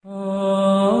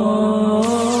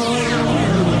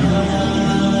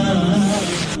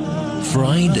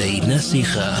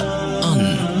Naseegah on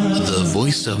The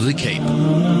Voice of the Cape.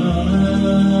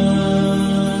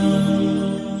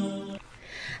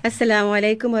 Assalamu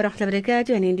alaikum wa rahmatullahi wa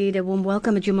barakatuh, and indeed a warm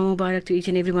welcome, a Jummah Mubarak to each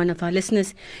and every one of our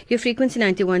listeners. Your frequency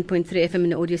 91.3 FM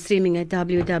in audio streaming at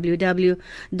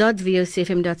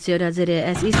www.vocfm.co.za.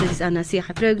 As is, this is our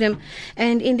Naseegah program.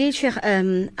 And indeed, Sheikh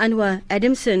Anwar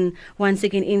Adamson once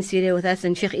again in studio with us,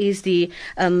 and Sheikh is the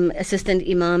assistant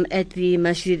imam at the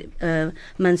Masjid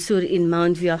Mansour in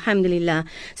Mount View, alhamdulillah.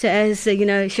 So as you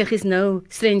know, Sheikh is no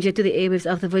stranger to the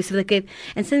airwaves of the Voice of the Cape,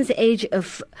 and since the age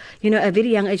of, a very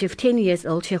young age of 10 years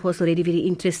old, Sheikh was already very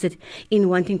interested in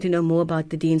wanting to know more about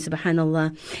the deen,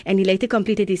 subhanallah. And he later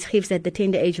completed his hifz at the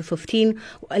tender age of 15.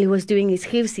 While he was doing his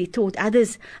hifz, he taught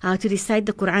others how to recite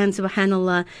the Quran,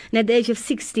 subhanallah. And at the age of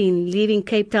 16, leaving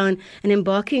Cape Town and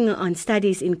embarking on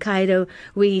studies in Cairo,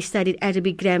 where he studied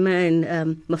Arabic grammar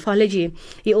and morphology.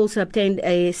 He also obtained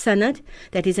a sanad,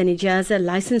 that is an ijazah,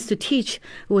 license to teach,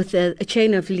 with a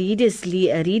chain of readers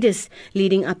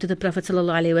leading up to the Prophet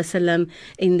ﷺ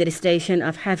in the recitation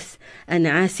of Hafs and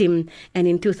Asim. And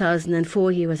in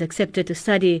 2004 he was accepted to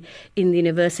study in the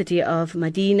University of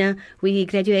Medina, where he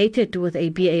graduated with a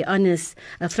BA Honours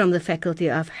from the Faculty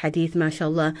of Hadith,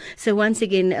 mashallah. So once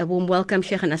again, a warm welcome,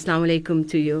 Sheikh, and assalamu alaikum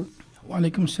to you. Wa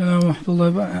alaikum salam wa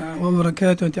rahmatullahi wa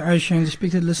barakatuh. And to Aisha and the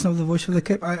respected listener of the Voice of the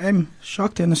Cape, I am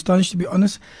shocked and astonished, to be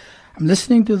honest. I'm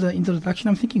listening to the introduction,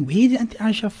 I'm thinking, where did Auntie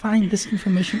Aisha find this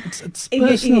information? It's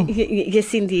personal.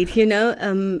 Yes, indeed.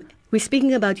 We're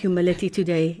speaking about humility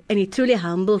today, and it truly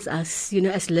humbles us,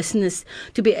 as listeners,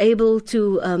 to be able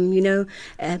to,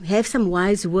 have some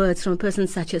wise words from a person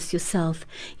such as yourself.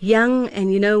 Young, and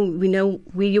we know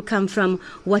where you come from,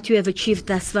 what you have achieved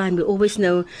thus far, and we always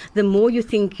know the more you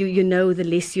think you know, the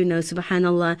less you know,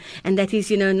 subhanallah. And that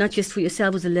is, not just for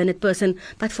yourself as a learned person,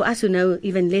 but for us who know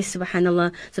even less,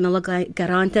 subhanallah. So may Allah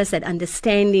grant us that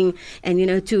understanding and,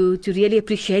 to really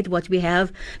appreciate what we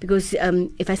have. Because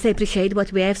if I say appreciate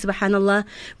what we have, subhanallah,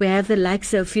 we have the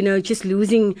likes of, just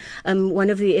losing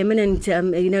one of the eminent,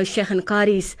 Sheikh and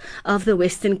Qaris of the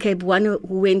Western Cape, one who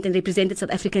went and represented South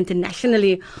Africa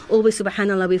internationally. Always,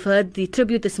 subhanallah, we've heard the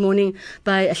tribute this morning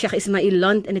by Sheikh Ismail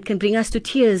Lont, and it can bring us to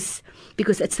tears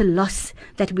because it's a loss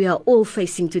that we are all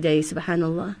facing today,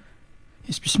 subhanallah.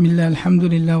 Yes, bismillah,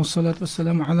 alhamdulillah, wa salatu wa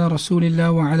salam ala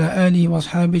rasulillah wa ala alihi wa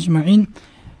ashabi ajma'in.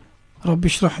 رب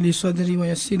اشرح لي صدري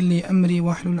ويسر لي أمري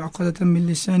واحلل عقدة من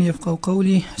لساني يفقهوا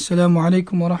قولي. السلام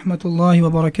عليكم ورحمة الله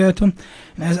وبركاته.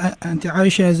 And as Auntie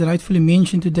Aisha has rightfully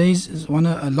mentioned, today is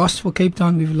a loss for Cape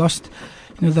Town. We've lost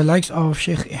the likes of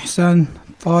Sheikh Ihsan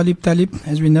Talib,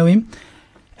 as we know him.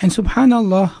 And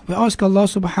subhanallah, we ask Allah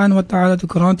subhanahu wa ta'ala to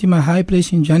grant him a high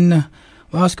place in Jannah.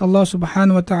 We ask Allah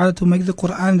subhanahu wa ta'ala to make the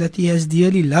Quran that he has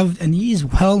dearly loved, and he is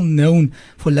well known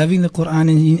for loving the Quran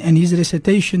and his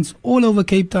recitations all over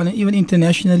Cape Town and even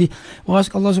internationally. We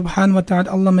ask Allah subhanahu wa ta'ala,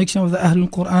 Allah makes him of the Ahlul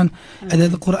Quran, and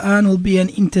that the Quran will be an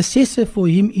intercessor for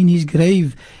him in his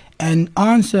grave and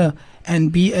answer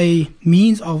and be a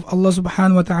means of Allah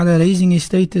subhanahu wa ta'ala raising his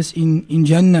status in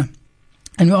Jannah.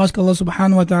 And we ask Allah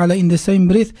subhanahu wa ta'ala in the same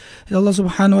breath that Allah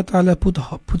subhanahu wa ta'ala put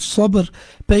sabr,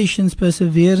 patience,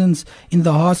 perseverance in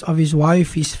the hearts of his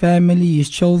wife, his family, his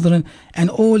children, and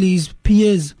all his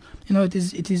peers.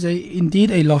 It is indeed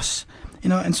a loss.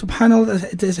 And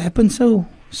subhanallah, it has happened so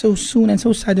soon and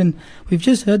so sudden. We've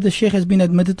just heard the Sheikh has been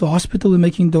admitted to hospital. We're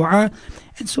making dua.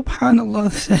 And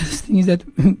subhanallah, the saddest thing is that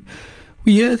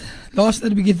we heard last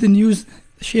night we get the news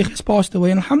the Sheikh has passed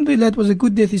away. And alhamdulillah, it was a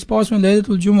good death. He's passed on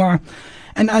Laylatul Jumu'ah.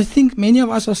 And I think many of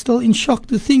us are still in shock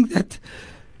to think that,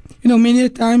 many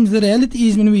times the reality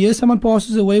is when we hear someone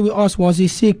passes away, we ask, was he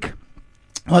sick?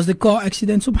 Was the car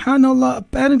accident? Subhanallah,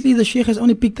 apparently the Sheikh has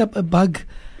only picked up a bug.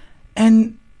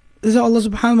 And this is Allah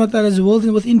subhanahu wa ta'ala's world.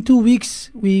 And within 2 weeks,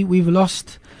 we've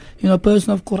lost, a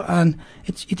person of Quran.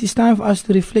 It is time for us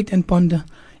to reflect and ponder.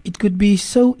 It could be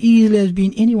so easily as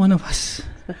being any one of us.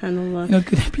 It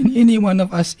could have been any one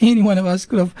of us. Any one of us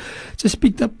could have just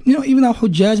picked up, even our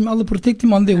Hujjaj, may Allah protect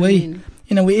them on their way.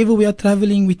 Wherever we are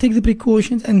traveling, we take the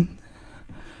precautions, and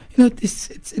it's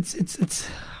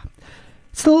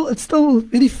still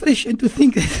very fresh. And to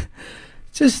think that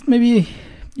just maybe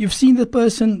you've seen the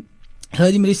person,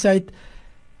 heard him recite,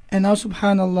 and now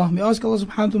subhanallah, we ask Allah subhanahu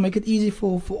wa ta'ala to make it easy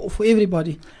for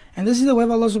everybody. And this is the way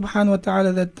of Allah subhanahu wa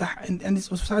ta'ala, that and it's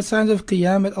signs of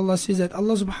Qiyamah. Allah says that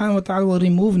Allah subhanahu wa ta'ala will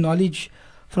remove knowledge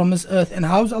from this earth. And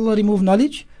how does Allah remove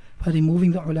knowledge? By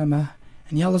removing the ulama.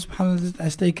 And Allah subhanahu wa ta'ala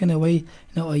has taken away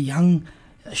a young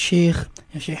Sheikh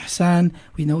Hassan,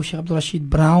 we know Sheikh Abdul Rashid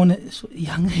Brown,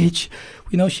 young age,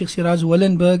 we know Sheikh Siraj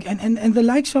Wallenberg, and the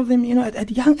likes of them,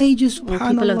 at young ages, subhanallah.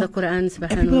 People of the Quran,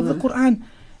 subhanallah. People of the Quran.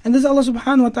 And this Allah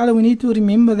subhanahu wa ta'ala, we need to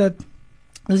remember that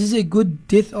This is a good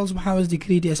death. Allah subhanahu wa ta'ala has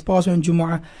decreed. He has passed on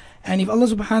Jumu'ah. And if Allah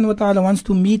subhanahu wa ta'ala wants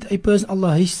to meet a person,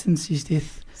 Allah hastens his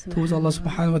death towards Allah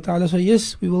subhanahu wa ta'ala. So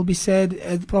yes, we will be sad.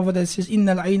 As the Prophet says,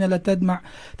 Inna al-ayna la tadma',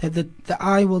 that the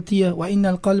eye will tear, wa inna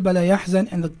al-qalba la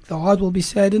yahzan, and the heart will be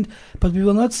saddened. But we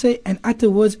will not say and utter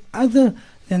words other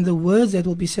than the words that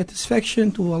will be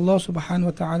satisfaction to Allah subhanahu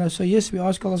wa ta'ala. So yes, we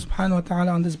ask Allah subhanahu wa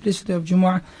ta'ala on this blessed day of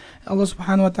Jumu'ah, Allah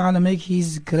subhanahu wa ta'ala make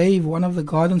his grave one of the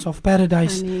gardens of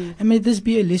paradise. Ameen. And may this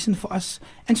be a lesson for us.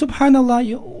 And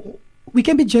subhanallah, we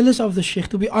can be jealous of the Shaykh,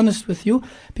 to be honest with you,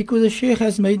 because the Shaykh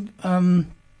has made a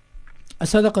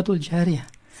sadaqatul jariyah.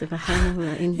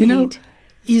 Subhanallah, indeed. You know,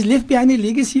 he's left behind a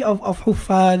legacy of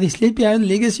huffaz. He's left behind a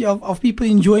legacy of people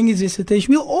enjoying his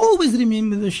recitation. We'll always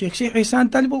remember the Shaykh. Shaykh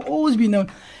Ihsan Talib will always be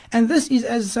known. And this is,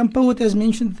 as some poet has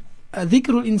mentioned,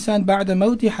 ذكر الإنسان بعد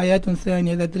موته حياة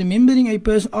ثانية, that remembering a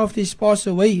person after he's passed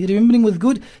away, remembering with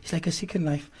good, is like a second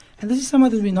life. And this is something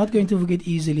that we're not going to forget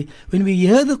easily. When we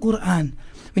hear the Quran,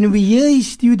 when we hear his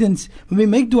students, when we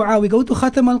make dua, we go to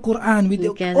Khatam al-Quran,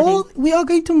 we are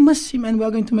going to miss him and we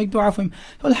are going to make dua for him.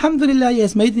 So alhamdulillah, he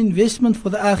has made an investment for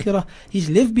the akhirah. He's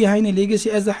left behind a legacy.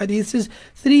 As the hadith says,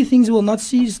 3 things will not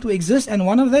cease to exist, and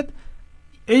one of that,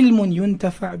 ilmun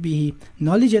yuntafa' bihi,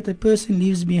 knowledge that a person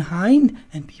leaves behind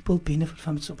and people benefit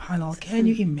from it. Subhanallah, can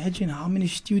you imagine how many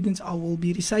students I will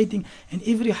be reciting, and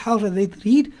every harf that they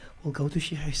read will go to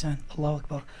Shaykh Ihsan. Allahu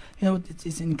Akbar. You know,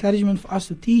 it's an encouragement for us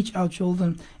to teach our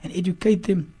children and educate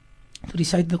them to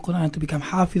recite the Quran, to become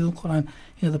hafiz al-Quran.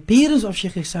 You know, the parents of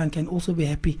Shaykh Ihsan can also be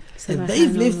happy that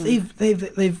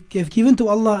they've given to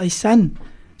Allah a son,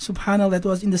 subhanallah, that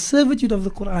was in the servitude of the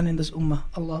Quran in this ummah.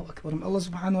 Allahu Akbar. Allah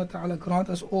subhanahu wa ta'ala grant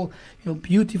us all, you know,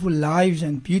 beautiful lives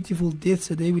and beautiful deaths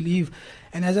that they will live.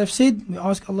 And as I've said, we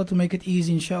ask Allah to make it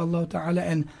easy, inshaAllah ta'ala.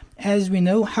 And as we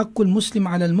know, haqqul muslim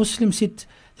ala al-muslim sit,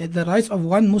 that the rights of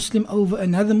one Muslim over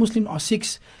another Muslim are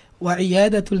 6.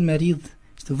 وَعِيَادَةُ الْمَرِيضِ,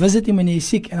 to visit him when he is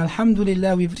sick. And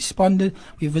alhamdulillah, we've responded.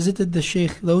 We visited the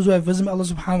Shaykh. Those who have visited, Allah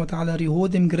subhanahu wa ta'ala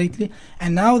reward them greatly.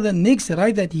 And now the next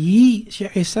right that he,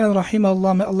 Shaykh Ihsan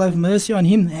rahimahullah, may Allah have mercy on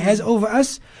him, has over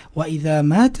us, وَإِذَا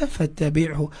مَاتَ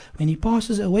فَاتَّبِعْهُ, when he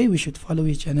passes away, we should follow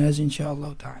his janazah,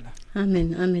 inshaAllah ta'ala.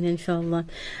 Amen, amen, inshallah.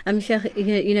 Shaykh,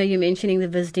 you know, you're mentioning the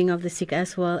visiting of the sick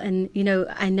as well. And, you know,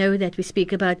 I know that we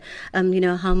speak about, you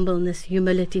know, humbleness,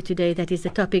 humility today. That is the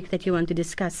topic that you want to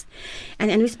discuss. And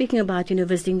we're speaking about, you know,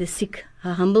 visiting the sick.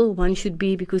 How humble one should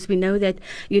be, because we know that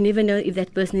you never know if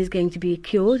that person is going to be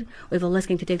cured or if Allah is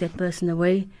going to take that person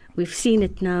away. We've seen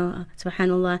it now,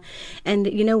 subhanallah. And,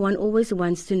 you know, one always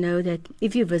wants to know that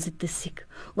if you visit the sick,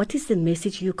 what is the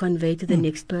message you convey to the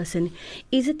next person?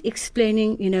 Is it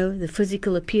explaining, you know, the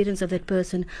physical appearance of that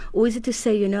person? Or is it to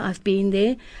say, you know, I've been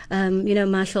there, you know,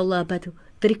 mashallah, but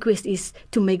the request is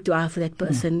to make dua for that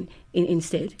person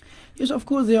instead? Yes, of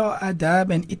course, there are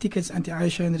adab and etiquettes, Auntie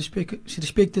Aisha, and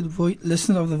respected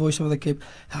listener of the Voice of the Cape.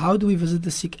 How do we visit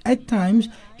the sick? At times,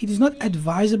 it is not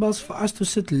advisable for us to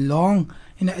sit long,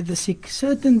 you know, at the sick.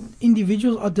 Certain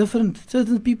individuals are different.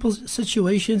 Certain people's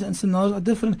situations and scenarios are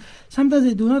different. Sometimes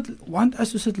they do not want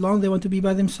us to sit long. They want to be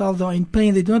by themselves. They are in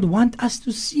pain. They do not want us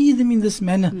to see them in this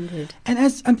manner. Indeed. And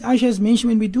as Auntie Aisha has mentioned,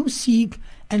 when we do seek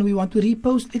and we want to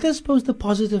repost, let us post the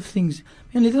positive things.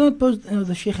 And let us not post, you know,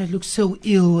 the Shaykh has looked so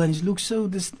ill and he looks so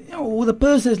this, you know, or the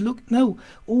person has looked. No,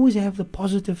 always have the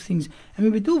positive things. And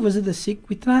when we do visit the sick,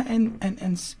 we try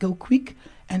and go quick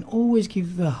and always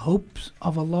give the hopes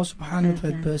of Allah subhanahu wa ta'ala to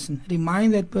that person.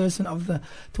 Remind that person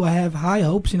to have high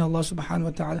hopes in Allah subhanahu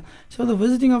wa ta'ala. So the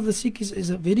visiting of the sick is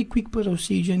a very quick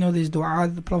procedure. You know, there's dua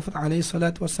the Prophet alayhi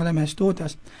salatu wasalam has taught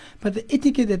us. But the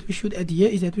etiquette that we should adhere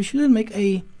is that we shouldn't make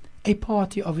a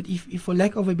party of it, if for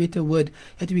lack of a better word,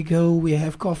 that we go, we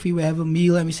have coffee, we have a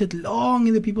meal, and we sit long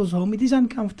in the people's home. It is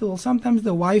uncomfortable. Sometimes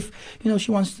the wife, you know, she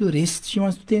wants to rest, she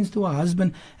wants to tend to her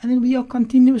husband, and then we are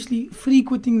continuously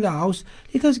frequenting the house.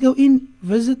 Let us go in,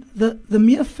 visit. The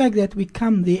mere fact that we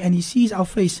come there and he sees our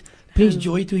face brings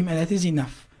joy to him, and that is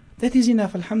enough. That is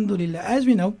enough, alhamdulillah. As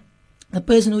we know, the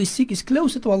person who is sick is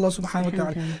closer to Allah subhanahu wa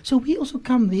ta'ala. So we also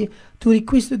come there to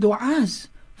request the du'as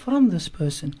from this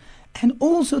person. And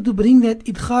also to bring that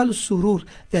idkhal surur,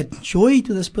 that joy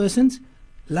to this person's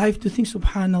life, to think,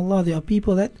 subhanallah, there are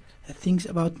people that thinks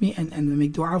about me and they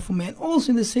make dua for me. And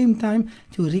also in the same time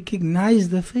to recognize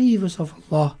the favors of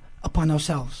Allah upon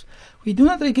ourselves. We do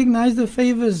not recognize the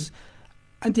favors,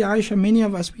 Auntie Aisha, many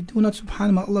of us, we do not,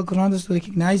 subhanallah, Allah grant us to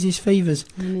recognize His favors.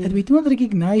 That we do not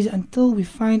recognize until we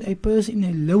find a person in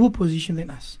a lower position than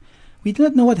us. We do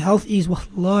not know what health is.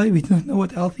 Wallahi, we do not know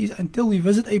what health is until we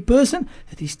visit a person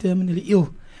that is terminally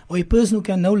ill, or a person who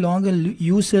can no longer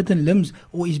use certain limbs,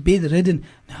 or is bedridden.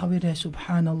 Now, whereas,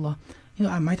 subhanallah, you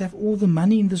know, I might have all the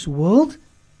money in this world,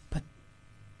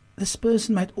 this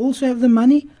person might also have the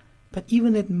money, but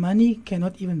even that money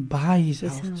cannot even buy his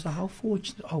house. So how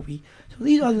fortunate are we? So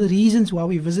these are the reasons why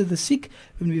we visit the sick.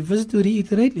 When we visit, to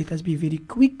reiterate, let us be very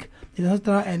quick. Let us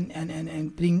try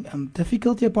and bring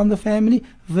difficulty upon the family.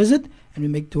 Visit and we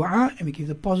make dua and we give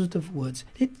the positive words.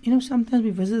 Sometimes we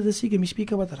visit the sick and we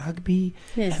speak about rugby,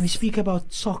 and we speak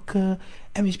about soccer,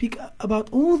 and we speak about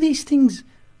all these things.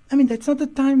 I mean, that's not the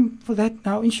time for that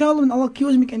now. Inshallah, when Allah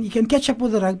cures him, he can catch up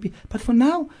with the rugby. But for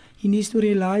now, he needs to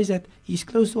realize that he's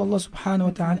close to Allah subhanahu wa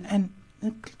ta'ala. And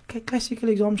a classical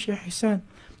example, Shaykh Hassan,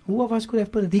 who of us could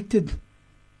have predicted,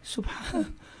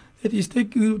 subhanallah, that he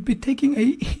would be taking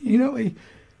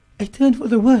a turn for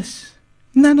the worse?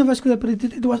 None of us could have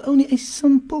predicted. It was only a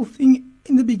simple thing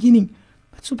in the beginning.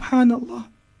 But subhanallah,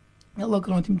 may Allah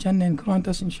grant him Jannah and grant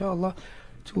us, inshallah,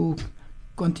 to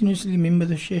continuously remember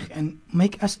the Shaykh and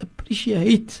make us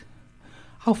appreciate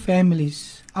our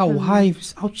families, our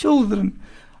wives, our children,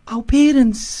 our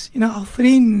parents, our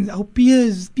friends, our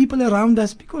peers, people around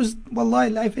us, because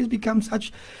wallahi, life has become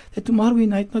such that tomorrow we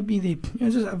might not be there.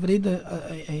 I've read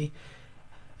a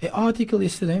article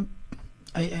yesterday,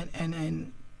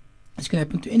 and it's going to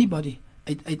happen to anybody.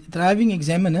 A driving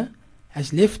examiner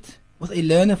has left with a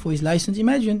learner for his license.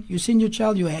 Imagine, you send your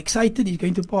child, you're excited, he's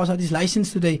going to pass out his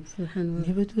license today.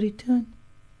 Never to return.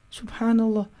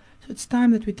 Subhanallah. So it's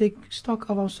time that we take stock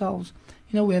of ourselves.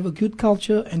 We have a good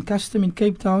culture and custom in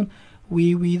Cape Town.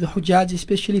 We the Hujjaj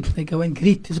especially, they go and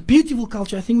greet. It's a beautiful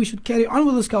culture. I think we should carry on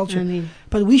with this culture.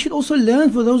 But we should also learn,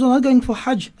 for those who are not going for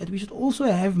Hajj, that we should also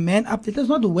have man up. Let us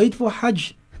not wait for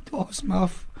Hajj to ask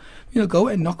maaf. Go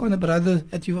and knock on a brother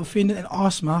that you've offended and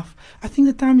ask maaf. I think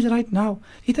the time is right now.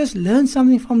 Let us learn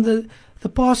something from the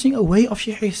passing away of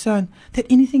Shaykh Hassan, that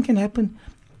anything can happen.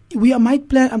 We might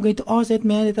plan, I'm going to ask that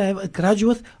man that I have a grudge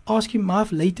with, ask him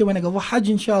maaf later when I go for Hajj,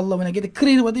 inshallah, when I get a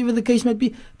credit, whatever the case might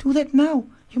be. Do that now.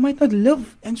 You might not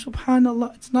live, and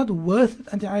subhanallah, it's not worth it,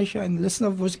 Auntie Aisha and the listener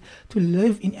of voice, to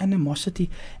live in animosity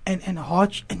and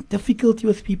hardship and difficulty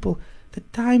with people. The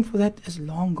time for that is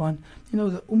long gone.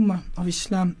 The Ummah of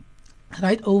Islam,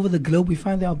 right over the globe, we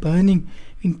find they are burning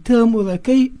in turmoil,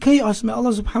 chaos. May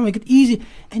Allah subhanahu wa ta'ala make it easy.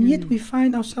 And yet we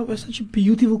find ourselves as such a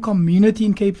beautiful community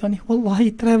in Cape Town.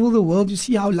 Wallahi, travel the world, you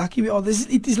see how lucky we are.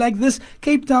 It is like this.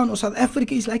 Cape Town or South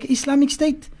Africa is like an Islamic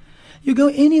state. You go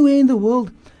anywhere in the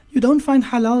world, you don't find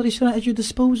halal restaurant at your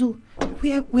disposal. We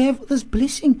have this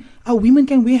blessing. Our women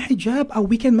can wear hijab,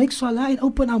 we can make salah and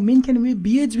open, our men can wear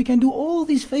beards, we can do all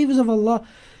these favors of Allah.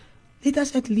 Let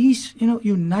us at least,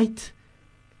 unite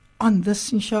on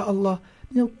this, inshallah.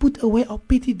 Put away our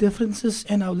petty differences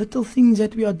and our little things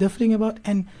that we are differing about,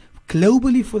 and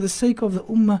globally, for the sake of the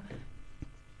ummah,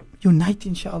 unite,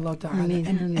 inshallah ta'ala,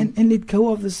 and let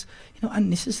go of this,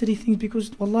 unnecessary things,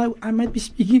 because wallahi, I might be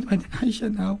speaking to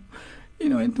Aisha now,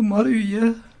 and tomorrow you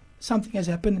hear something has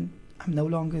happened and I'm no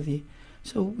longer there.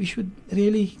 So we should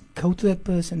really go to that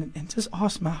person and just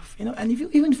ask maaf, and if you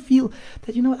even feel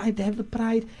that, I have the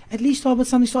pride, at least start with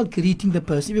something, start greeting the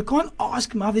person. If you can't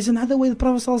ask maaf, there's another way. The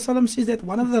Prophet ﷺ says that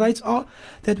one of the rights are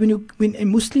that when a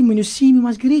Muslim, when you see him, you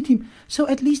must greet him. So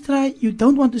at least try, you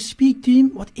don't want to speak to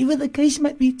him, whatever the case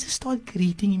might be, just start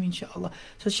greeting him, inshallah.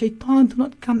 So shaitan do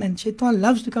not come, and shaitan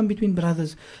loves to come between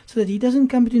brothers, so that he doesn't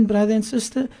come between brother and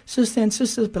sister, sister and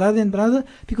sister, brother and brother,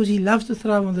 because he loves to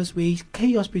thrive on this way. He's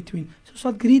chaos between. So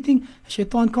start greeting.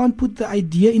 Shaitan can't put the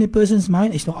idea in a person's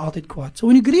mind. It's not altyd quite. So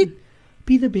when you greet,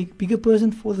 be the bigger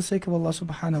person for the sake of Allah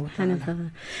subhanahu wa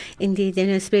ta'ala.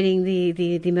 Indeed, spreading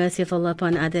the mercy of Allah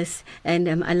upon others. And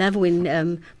I love when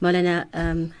Maulana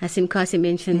Hasim Qasim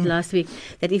mentioned last week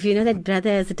that if you know that brother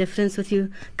has a difference with you,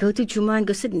 go to Jummah and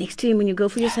go sit next to him. When you go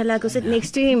for your salah, go sit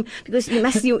next to him, because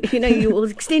you will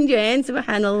extend your hands,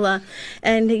 subhanallah.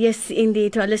 And yes,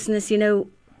 indeed, to our listeners,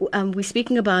 we're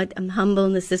speaking about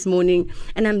humbleness this morning,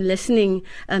 and I'm listening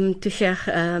to Sheikh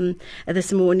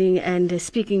this morning, and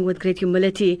speaking with great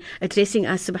humility, addressing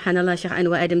us, subhanallah, Sheikh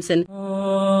Anwar Adamson.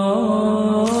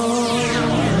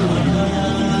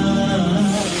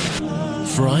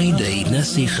 Friday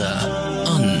Naseegah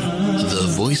on The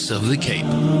Voice of the Cape.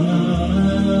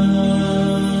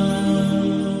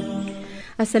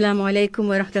 Assalamu alaikum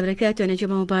wa rahmatullahi wa barakatuh, and a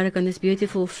Jummah Mubarak on this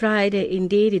beautiful Friday.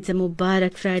 Indeed, it's a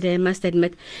Mubarak Friday, I must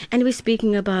admit. And we're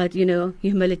speaking about,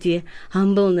 humility,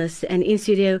 humbleness. And in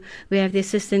studio, we have the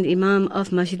Assistant Imam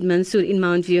of Masjid Mansour in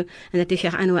Mount View, and that is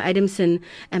Sheikh Anwar Adamson,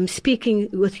 speaking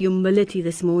with humility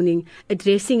this morning,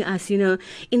 addressing us,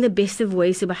 in the best of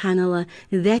ways, subhanallah.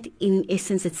 That in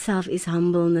essence itself is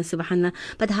humbleness, subhanallah.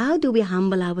 But how do we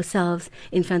humble ourselves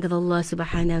in front of Allah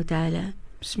subhanahu wa ta'ala?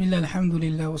 Bismillah,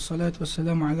 alhamdulillah, wa salatu wa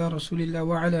salamu ala rasulillah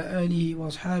wa ala alihi wa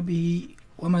ashabihi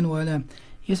wa man wala.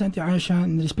 yes, Auntie Aisha,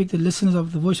 and respected listeners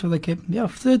of the Voice of the Cape, there are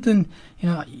certain,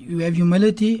 you have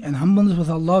humility and humbleness with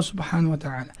Allah subhanahu wa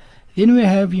ta'ala. Then we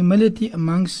have humility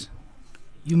amongst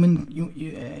human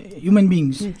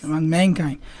beings, yes, among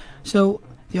mankind. So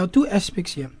there are two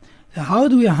aspects here. How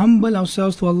do we humble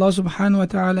ourselves to Allah subhanahu wa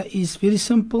ta'ala is very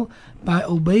simple, by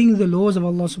obeying the laws of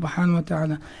Allah subhanahu wa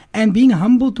ta'ala and being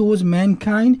humble towards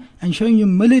mankind and showing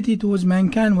humility towards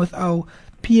mankind with our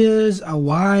peers, our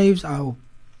wives, our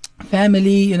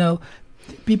family,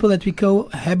 people that we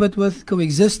cohabit with,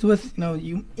 coexist with,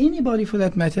 anybody for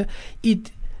that matter.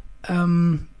 It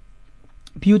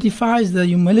beautifies the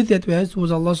humility that we have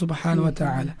towards Allah subhanahu wa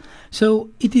ta'ala. So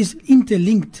it is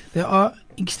interlinked. They are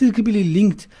inextricably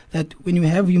linked, that when you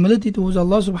have humility towards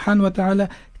Allah subhanahu wa ta'ala,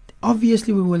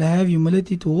 obviously we will have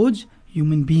humility towards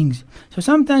human beings. So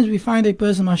sometimes we find a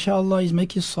person, mashallah, is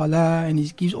making salah and he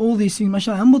gives all these things,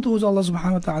 mashallah, humble towards Allah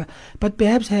subhanahu wa ta'ala, but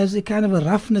perhaps has a kind of a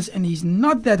roughness and he's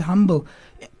not that humble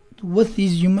with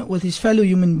his fellow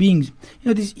human beings.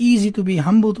 It is easy to be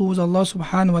humble towards Allah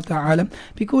subhanahu wa ta'ala,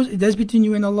 because it is between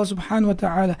you and Allah subhanahu wa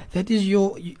ta'ala. That is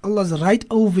Allah's right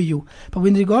over you. But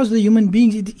when regards to the human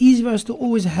beings, it is easy for us to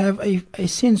always have a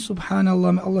sense,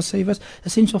 subhanallah, may Allah save us,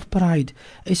 a sense of pride,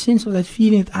 a sense of that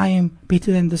feeling that I am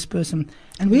better than this person.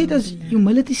 And where does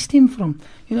humility stem from?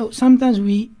 Sometimes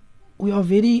we are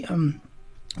very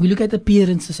we look at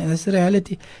appearances, and that's the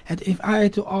reality. And if I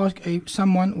had to ask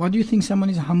someone, what do you think someone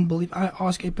is humble? If I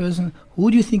ask a person,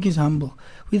 who do you think is humble?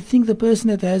 We think the person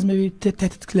that has maybe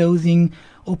tattered clothing,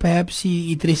 or perhaps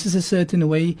he dresses a certain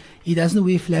way, he doesn't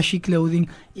wear flashy clothing.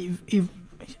 If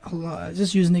Allah,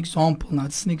 just use an example now,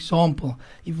 it's an example.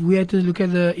 If we had to look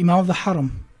at the Imam of the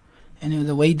Haram, and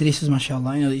the way he dresses,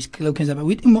 mashallah, his clothing,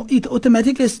 it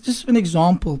automatically, just an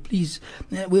example, please,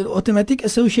 we'll automatically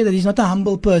associate that he's not a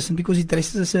humble person because he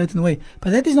dresses a certain way. But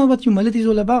that is not what humility is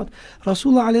all about.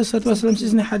 Rasulullah ﷺ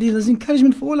says in the hadith, there's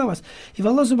encouragement for all of us. If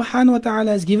Allah subhanahu wa ta'ala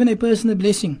has given a person a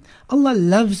blessing, Allah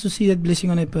loves to see that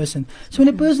blessing on a person. So when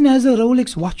a person has a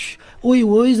Rolex watch, or he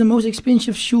wears the most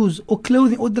expensive shoes or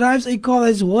clothing, or drives a car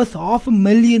that's worth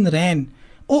R500,000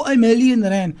 or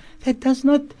R1,000,000, that does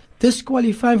not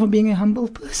disqualify from being a humble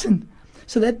person.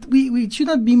 So that we should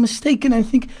not be mistaken and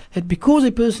think that because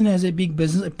a person has a big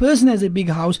business, a person has a big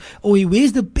house, or he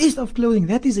wears the best of clothing,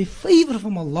 that is a favor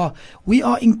from Allah. We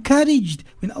are encouraged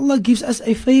when Allah gives us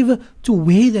a favor to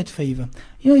wear that favor.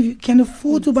 If you can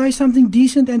afford to buy something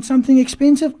decent and something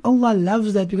expensive, Allah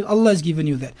loves that because Allah has given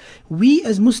you that. We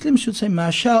as Muslims should say,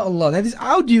 MashaAllah, that is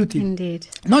our duty. Indeed.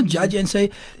 Not judge and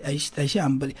say, they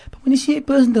humble. But when you see a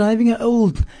person driving an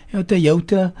old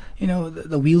Toyota,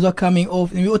 the wheels are coming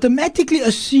off, and we automatically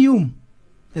assume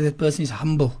that that person is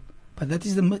humble. But that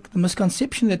is the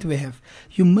misconception that we have.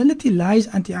 Humility lies,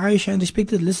 Auntie Aisha and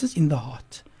respected listeners, in the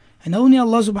heart. And only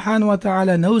Allah subhanahu wa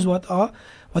ta'ala knows what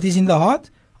is in the heart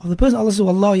of the person. Allah says,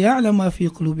 Wallahu ya'lam ma fi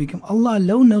qulubikum. Allah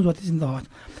alone knows what is in the heart.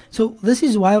 So this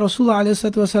is why Rasulullah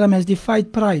ﷺ has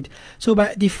defied pride. So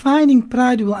by defining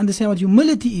pride, we will understand what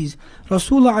humility is.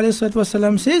 Rasulullah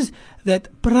ﷺ says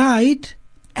that pride,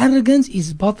 arrogance,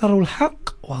 is batarul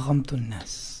haqq wa ghamtun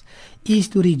nas, is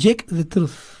to reject the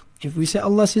truth. If we say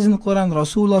Allah says in the Quran,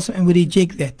 Rasulullah, and we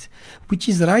reject that, which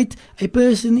is right, a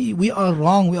person, we are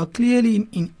wrong, we are clearly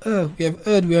in error, we have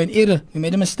erred, we are in error, we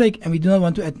made a mistake, and we do not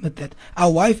want to admit that. Our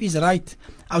wife is right,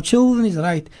 our children is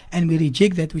right, and we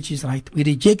reject that which is right. We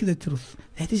reject the truth.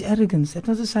 That is arrogance. That's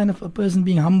not a sign of a person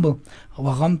being humble.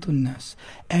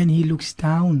 And he looks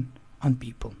down on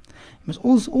people. You must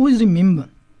also always remember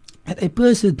that a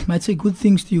person might say good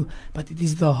things to you, but it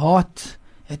is the heart.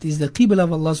 It is the qibla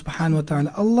of Allah subhanahu wa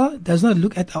ta'ala. Allah does not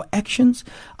look at our actions.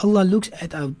 Allah looks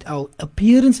at our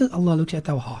appearances. Allah looks at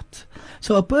our heart.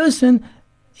 So a person,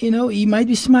 he might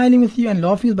be smiling with you and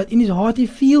laughing, but in his heart he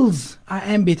feels,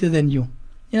 I am better than you.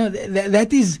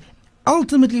 That is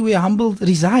ultimately where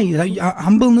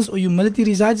humbleness or humility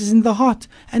resides, is in the heart,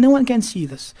 and no one can see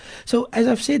this. So as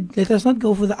I've said, let us not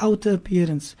go for the outer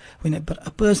appearance. When a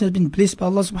person has been blessed by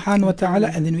Allah subhanahu wa ta'ala,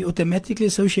 and then we automatically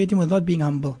associate him with not being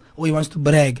humble, or he wants to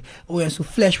brag, or he wants to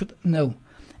flash with, no.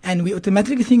 And we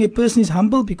automatically think a person is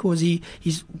humble because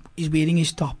he's wearing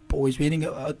his top, or he's wearing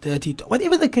a dirty top,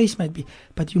 whatever the case might be.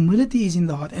 But humility is in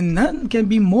the heart, and none can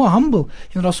be more humble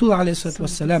than Rasulullah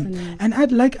ﷺ. And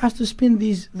I'd like us to spend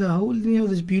these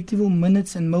beautiful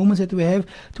minutes and moments that we have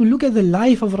to look at the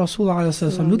life of Rasulullah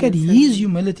ﷺ. Look at his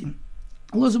humility.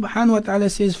 Allah subhanahu wa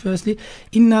ta'ala says firstly,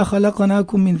 Inna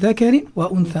khalaqanakum min dhakarin wa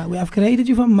untha. We have created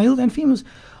you from males and females.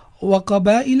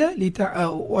 وَقَبَائِلَ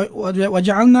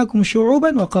وَجَعَلْنَاكُمْ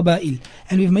شُعُوبًا وَقَبَائِلَ.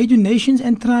 And we've made you nations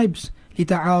and tribes.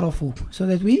 لِتَعَارَفُوا, so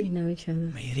that we know each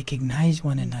other. may recognize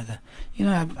one another.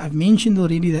 I've mentioned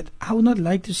already that I would not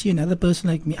like to see another person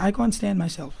like me. I can't stand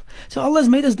myself. So Allah has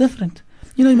made us different.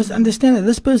 You must understand that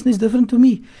this person is different to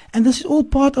me. And this is all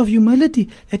part of humility,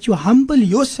 that you humble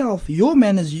yourself, your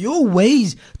manners, your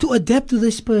ways to adapt to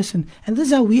this person. And this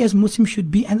is how we as Muslims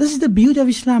should be. And this is the beauty of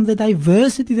Islam, the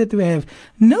diversity that we have.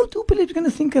 No two people are going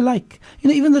to think alike.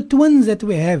 Even the twins that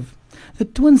we have, the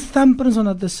twins' thumbprints are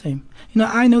not the same.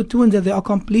 I know twins that they are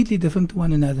completely different to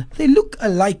one another. They look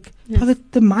alike,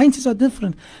 but the mindsets are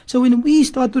different. So when we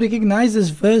start to recognize this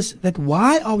verse, that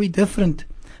why are we different?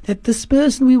 That this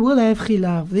person, we will have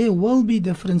khilaf. There will be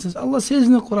differences. Allah says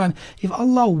in the Quran, if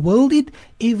Allah willed it,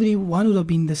 everyone would have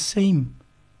been the same.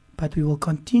 But we will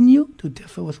continue to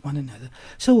differ with one another.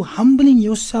 So humbling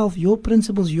yourself, your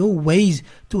principles, your ways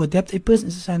to adapt a person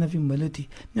is a sign of humility.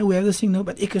 Now we have this thing, no,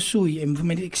 but ek is so,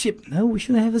 accept. No, we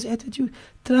shouldn't have this attitude.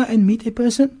 Try and meet a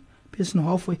person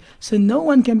halfway. So no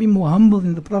one can be more humble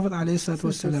than the Prophet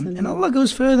ﷺ. And Allah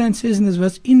goes further and says in this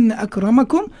verse, Inna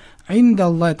akramakum inda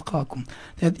Allah atqakum.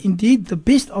 That indeed the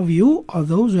best of you are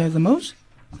those who have the most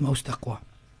taqwa.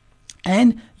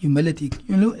 And humility.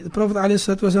 The Prophet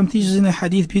ﷺ teaches in a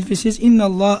hadith, beautifully says, Inna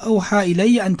Allah awha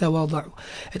ilayya an tawada'u.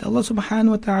 That Allah subhanahu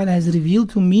wa ta'ala has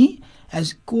revealed to me,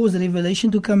 has caused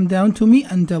revelation to come down to me,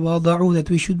 and tawada'u,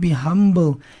 that we should be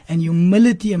humble and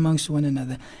humility amongst one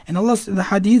another. And Allah, the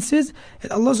hadith says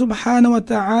that Allah subhanahu wa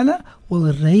ta'ala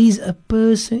will raise a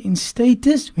person in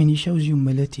status when he shows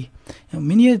humility.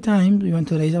 Many a times we want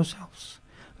to raise ourselves.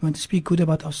 We want to speak good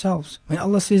about ourselves. When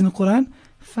Allah says in the Quran,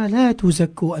 فَلَا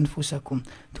تُزَكُّوا أَنفُسَكُمْ,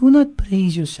 do not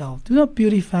praise yourself, do not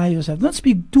purify yourself, do not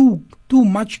speak too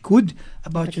much good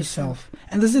about yourself.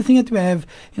 And this is the thing that we have.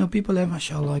 People have,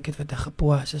 mashallah, ek het vandag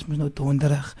gepoas, is mos nou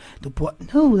donderdag.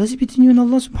 No, this is between you and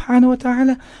Allah subhanahu wa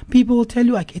ta'ala. People will tell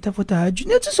you, ek het for tahajjud.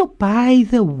 It's so by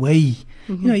the way.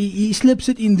 He slips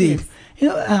it in there.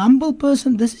 Yes. A humble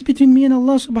person, this is between me and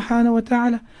Allah subhanahu wa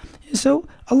ta'ala. So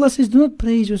Allah says, do not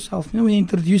praise yourself. When he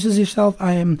introduces himself,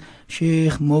 I am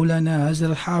Sheikh, Maulana,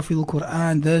 Hazrat, Hafidh,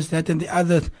 Quran, this, that, and the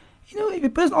other. If a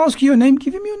person asks you your name,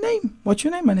 give him your name. What's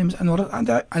your name? My name is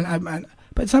Anwar.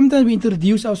 But sometimes we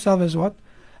introduce ourselves as what?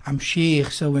 I'm Sheikh,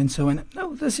 so and so. And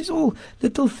no, this is all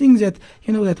little things that,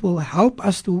 that will help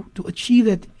us to achieve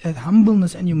that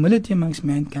humbleness and humility amongst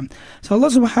mankind. So Allah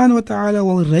subhanahu wa ta'ala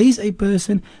will raise a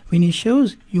person when he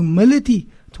shows humility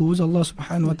towards Allah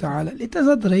subhanahu wa ta'ala. Let us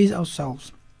not raise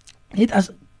ourselves. Let us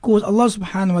cause Allah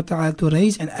subhanahu wa ta'ala to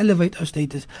raise and elevate our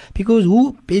status. Because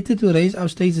who better to raise our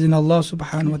status than Allah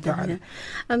subhanahu wa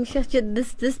ta'ala? Sheikh,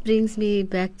 this brings me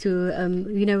back to,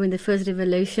 when the first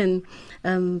revelation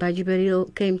by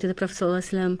Jibreel came to the Prophet sallallahu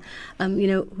alaihi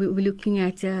wasallam, we were looking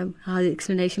at how the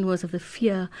explanation was of the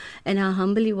fear and how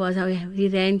humble he was, how he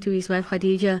ran to his wife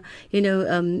Khadija,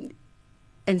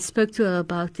 and spoke to her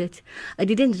about it. I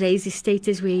didn't raise his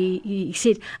status where he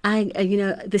said,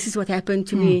 this is what happened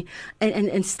to me.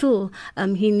 And still,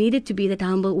 he needed to be that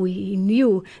humble. He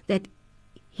knew that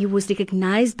he was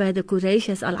recognized by the Quraysh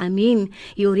as Al-Amin.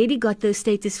 He already got those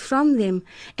status from them.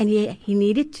 And he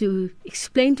needed to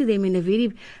explain to them in a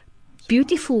very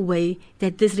beautiful way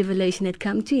that this revelation had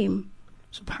come to him.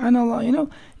 SubhanAllah,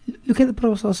 look at the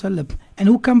Prophet ﷺ. And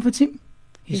who comforts him?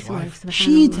 His wife.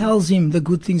 She tells him the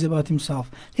good things about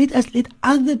himself. Let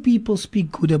other people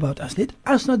speak good about us. Let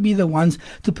us not be the ones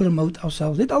to promote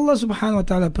ourselves. Let Allah subhanahu wa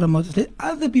ta'ala promote us. Let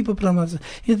other people promote us.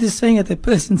 It is saying that a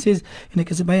person says,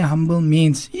 ek is by a humble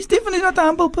means. He's definitely not a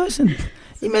humble person.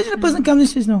 Imagine a person comes and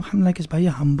says, no, I'm like, is by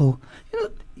a humble.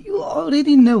 You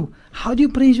already know. How do you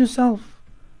praise yourself?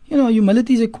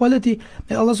 Humility is a quality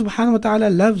that Allah subhanahu wa ta'ala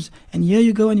loves. And here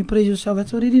you go and you praise yourself.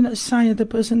 That's already a sign that the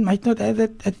person might not have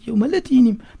that humility in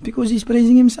him because he's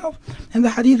praising himself. And the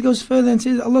hadith goes further and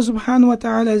says Allah subhanahu wa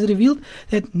ta'ala has revealed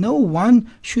that no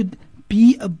one should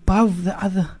be above the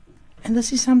other. And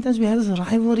this is sometimes we have this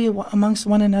rivalry amongst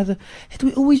one another, that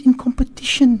we're always in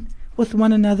competition with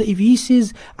one another. If he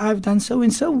says, I've done so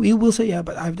and so, we will say, yeah,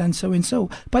 but I've done so and so.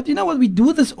 But you know what? We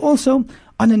do this also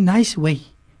on a nice way.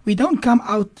 We don't come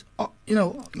out,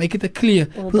 make it a clear.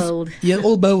 All bold. Yeah,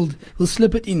 all bold. We'll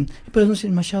slip it in. The person says,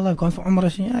 mashallah, I've gone for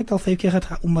Umrah. Yeah, ek al 5 keer gehad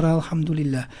Umrah,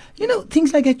 alhamdulillah.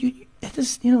 Things like that. It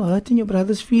is, hurting your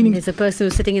brother's feelings. There's a person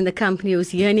who's sitting in the company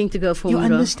who's yearning to go for Umrah.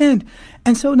 You understand.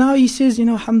 And so now he says,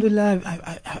 alhamdulillah,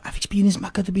 I've experienced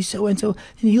Makkah to be so and so.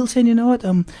 And he'll say, what,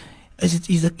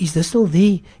 is that still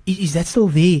there? Is that still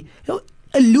there?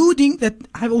 Alluding that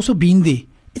I've also been there.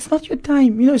 It's not your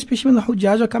time, especially when the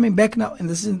Hujjaj are coming back now. And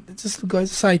this is just a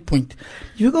side point.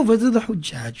 You go visit the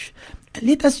Hujjaj.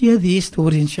 Let us hear their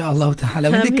story, inshallah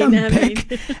ta'ala. When they come back,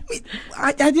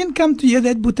 I didn't come to hear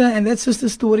that Buddha and that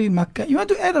sister's story in Makkah. You want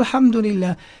to add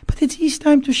alhamdulillah, but it's his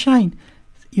time to shine.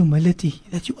 Humility,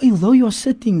 that although you are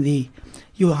sitting there,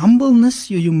 your humbleness,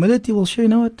 your humility will show, you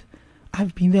know what,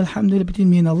 I've been there, alhamdulillah, between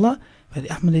me and Allah, but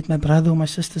I'm going to let my brother or my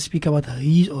sister speak about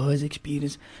his or her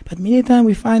experience. But many times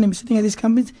we find them sitting at these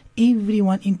companies,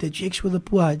 everyone interjects with the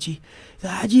poor Haji. The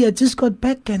Haji had just got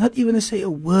back, cannot even say a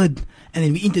word, and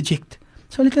then we interject.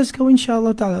 So let us go,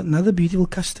 inshallah ta'ala. Another beautiful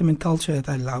custom and culture that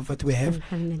I love, that we have,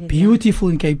 beautiful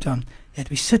in Cape Town, that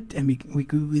we sit and we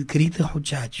greet the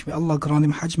Hujjaj. May Allah grant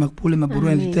them Hajj Maqbool and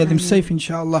Mabrur, and return them safe,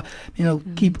 inshallah.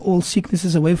 Keep all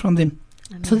sicknesses away from them.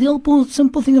 Amen. So the whole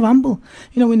simple thing of humble.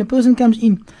 When a person comes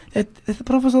in, that the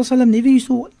Prophet ﷺ never used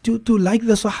to like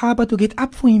the Sahaba to get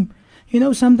up for him.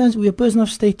 Sometimes we're a person of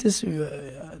status.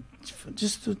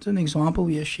 Just an example,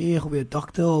 we're a sheikh, we're a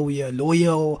doctor, or we're a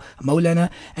lawyer, or a maulana,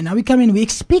 and now we come in, we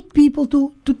expect people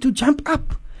to jump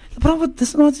up. The Prophet,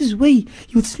 that's not his way.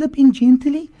 He would slip in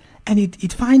gently, and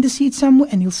he'd find a seat somewhere,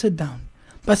 and he'll sit down.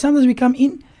 But sometimes we come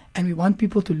in, and we want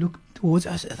people to look towards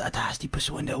us, and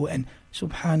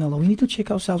subhanallah, we need to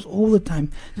check ourselves all the time,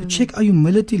 to check our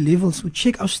humility levels, to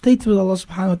check our state with Allah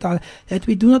subhanahu wa ta'ala, that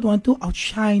we do not want to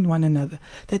outshine one another.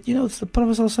 That, the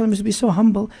Prophet ﷺ used to be so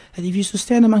humble, that if he used to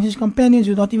stand among his companions,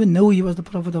 you would not even know he was the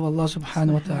Prophet of Allah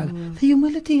subhanahu wa ta'ala. The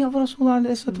humility of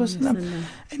Rasulullah.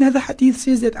 Another hadith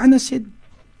says that Anas said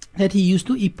that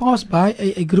he passed by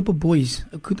a group of boys,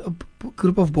 a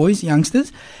group of boys,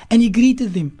 youngsters, and he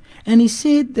greeted them. And he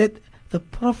said that the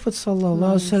Prophet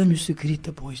ﷺ used to greet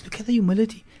the boys. Look at the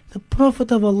humility. The Prophet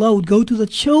of Allah would go to the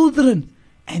children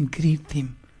and greet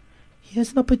them.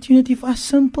 Here's an opportunity for us,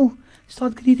 simple.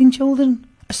 Start greeting children.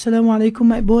 Assalamu alaikum,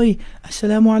 my boy.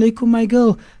 Assalamu alaikum, my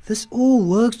girl. This all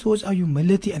works towards our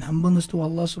humility and humbleness to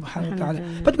Allah subhanahu wa ta'ala.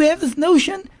 But we have this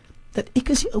notion that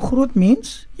groot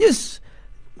means, yes,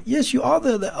 you are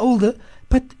the older,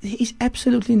 but there is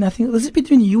absolutely nothing. This is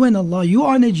between you and Allah. You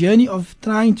are on a journey of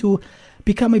trying to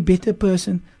become a better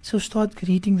person. So start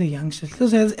greeting the youngsters. Let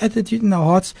us have the attitude in our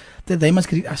hearts that they must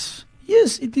greet us.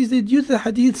 Yes, it is the youth. The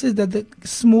hadith says that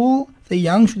the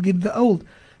young should greet the old.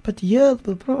 But here,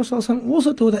 the Prophet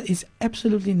also told that it's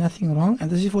absolutely nothing wrong, and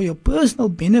this is for your personal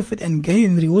benefit and gain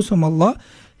and rewards from Allah,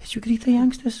 that you greet the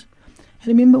youngsters. And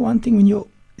remember one thing, when you're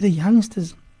the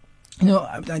youngsters,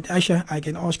 Aisha, I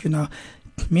can ask you now,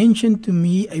 mention to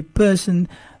me a person,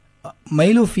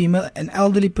 male or female, an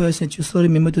elderly person that you still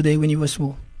remember today when you were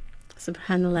small.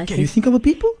 Subhanallah. Can you think of a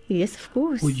people? Yes, of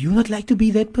course. Would you not like to be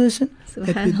that person?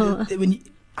 Subhanallah.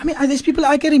 There's people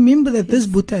I can remember that this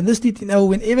Buddha and this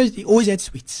whenever he always had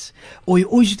sweets, or he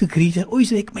always used to greet her,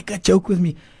 always make a joke with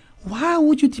me. Why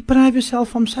would you deprive yourself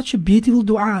from such a beautiful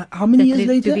dua? How many years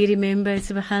later? To be remembered,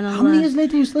 subhanallah. How many years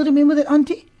later you still remember that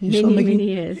auntie? Many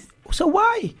years. So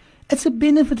why? It's a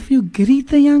benefit for you. Greet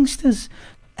the youngsters.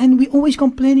 And we're always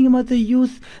complaining about the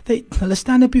youth. They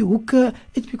stand up hookah.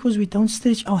 It's because we don't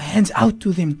stretch our hands out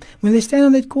to them. When they stand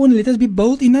on that corner, let us be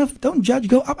bold enough. Don't judge.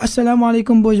 Go up. Assalamu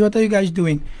alaikum, boys. What are you guys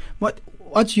doing?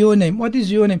 What's your name? What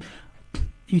is your name?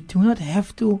 You do not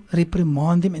have to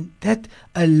reprimand them, and that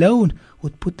alone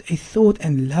would put a thought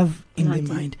and love in their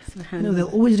mind. They'll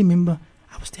always remember,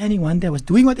 I was standing one day, I was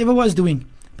doing whatever I was doing,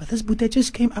 but this Buddha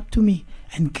just came up to me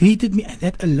and greeted me, and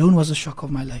that alone was a shock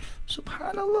of my life.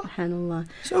 Subhanallah.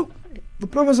 So the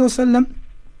Prophet ﷺ,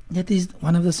 that is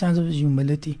one of the signs of his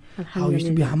humility, how he used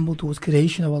to be humble towards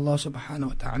creation of Allah subhanahu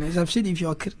wa ta'ala. As I've said, if you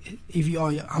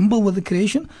are humble with the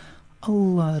creation,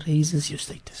 Allah raises your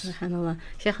status. SubhanAllah.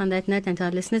 Sheikh, on that note, and to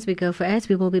our listeners, we go for ads.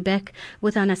 We will be back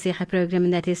with our Naseegah program,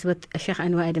 and that is with Sheikh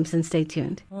Anwar Adamson. Stay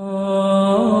tuned.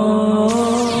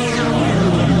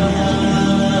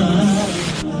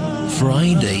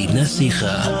 Friday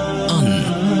Naseegah on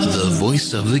The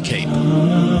Voice of the Cape.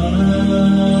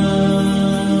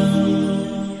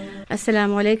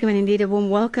 Assalamu alaikum, and indeed a warm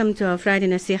welcome to our Friday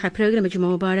Naseegah program.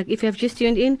 Jummah Mubarak. If you have just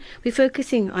tuned in, we're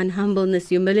focusing on humbleness,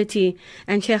 humility,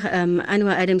 and Sheikh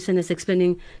Anwar Adamson is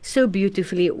explaining so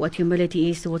beautifully what humility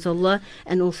is towards Allah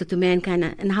and also to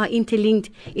mankind, and how interlinked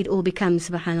it all becomes,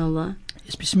 subhanallah.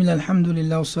 Yes, Bismillah,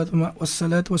 alhamdulillah,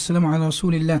 wassalatu wassalamu ala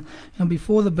rasulillah. Now,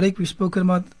 before the break, we spoke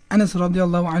about Anas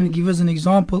radiallahu anhu. Give us an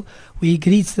example where he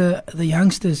greets the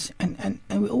youngsters, and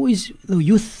we always, the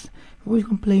youth, always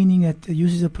complaining that the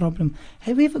youth is a problem.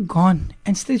 Have we ever gone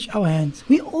and stretched our hands?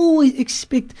 We always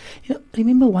expect,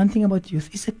 remember one thing about youth,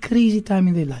 it's a crazy time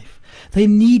in their life. They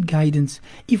need guidance.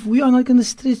 If we are not going to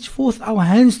stretch forth our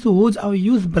hands towards our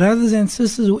youth brothers and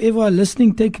sisters, whoever are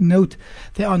listening, take note.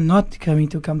 They are not going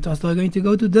to come to us. They're going to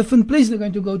go to different places. They're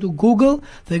going to go to Google.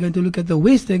 They're going to look at the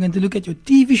West. They're going to look at your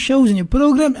TV shows and your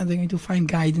program, and they're going to find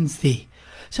guidance there.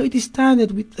 So it is time that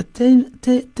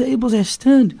the tables have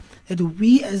turned, that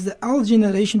we as the old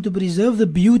generation, to preserve the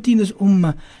beauty in this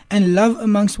ummah and love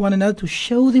amongst one another, to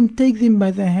show them, take them by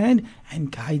the hand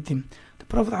and guide them. The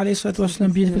Prophet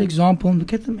ﷺ, beautiful example.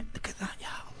 Look at them, Ya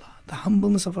Allah, the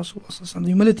humbleness of Rasulullah, the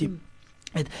humility.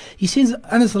 And he sends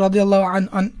Anas radiallahu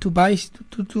an to buy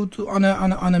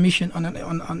on a mission,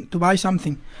 to buy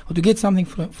something or to get something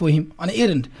for him on an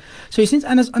errand. So he sends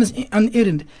Anas on an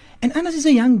errand, and Anas is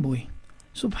a young boy.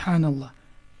 Subhanallah.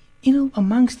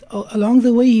 Along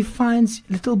the way he finds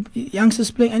little youngsters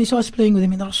playing, and he starts playing with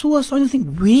him. And Rasulullah starts to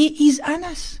think, where is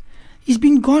Anas? He's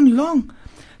been gone long.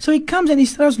 So he comes and he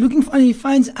starts looking for, and he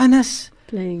finds Anas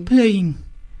playing.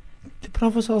 The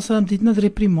Prophet ﷺ did not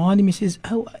reprimand him.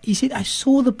 He said, I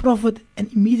saw the Prophet,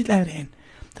 and immediately I ran.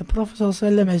 The Prophet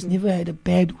ﷺ has never had a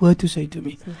bad word to say to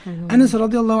me. Anas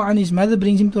radiallahu anhu, his mother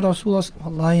brings him to Rasulullah.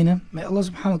 Wallahi, may Allah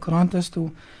subhanahu wa ta'ala grant us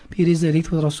to be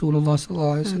resurrected with Rasulullah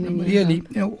sallallahu alayhi wa sallam. Really,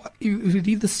 if you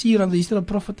read the seerah, the history of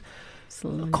the Prophet,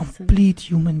 a complete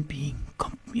human being.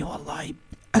 Wallahi,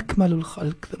 akmalul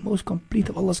khalq, the most complete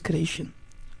of Allah's creation.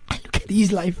 And look at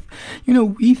his life.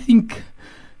 We think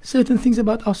certain things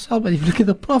about ourselves, but if you look at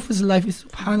the Prophet's life, it's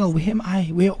subhanallah, where am I?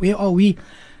 Where are we?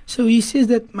 So he says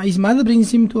that his mother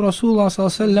brings him to Rasulullah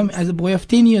ﷺ as a boy of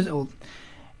 10 years old.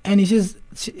 And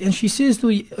she says to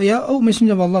him, Ya, O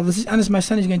Messenger of Allah, this is Anas, my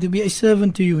son, is going to be a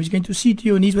servant to you. He's going to see to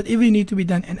your needs, whatever you need to be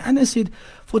done. And Anas said,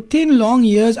 for 10 long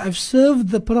years, I've served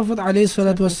the Prophet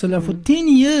ﷺ for 10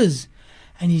 years.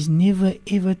 And he's never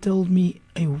ever told me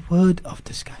a word of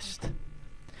disgust.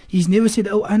 He's never said,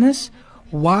 oh Anas,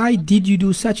 why did you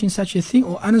do such and such a thing?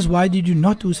 Or Anas, why did you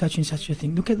not do such and such a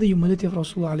thing? Look at the humility of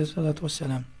Rasulullah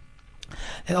ﷺ.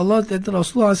 That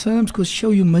Rasulullah could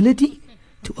show humility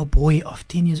to a boy of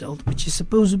 10 years old, which is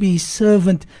supposed to be his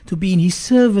servant, to be in his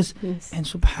service. Yes. And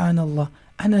subhanallah,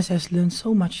 Anas has learned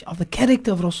so much of the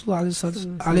character of Rasulullah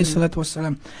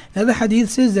ﷺ. Another hadith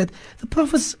says that the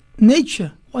Prophet's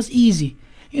nature was easy.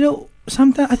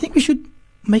 Sometimes I think we should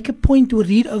make a point to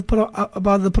read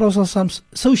about the Prophet's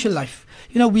social life.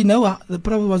 We know the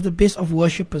Prophet was the best of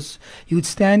worshippers. He would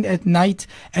stand at night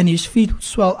and his feet would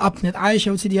swell up. And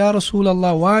Aisha would say, Ya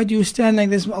Rasulullah, why do you stand like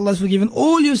this? Allah has forgiven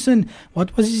all your sin.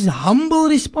 What was his humble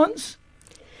response?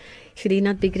 Should he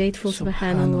not be grateful?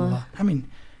 Subhanallah.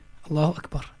 Allahu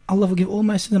Akbar. Allah forgive all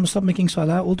my sins. I'm going to stop making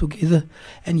salah altogether.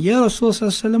 And Ya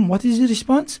Rasulullah, what is his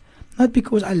response? Not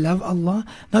because I love Allah,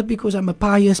 not because I'm a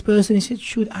pious person. He said,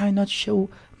 should I not show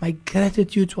my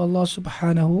gratitude to Allah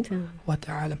subhanahu wa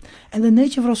ta'ala? And the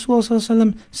nature of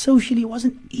Rasulullah socially was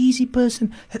an easy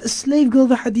person. That a slave girl,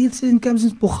 the hadith says, comes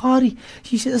in Bukhari.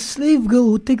 She said, a slave girl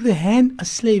would take the hand, a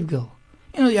slave girl.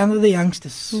 The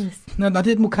youngsters. Yes. No, not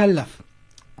yet mukallaf.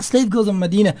 Slave girls of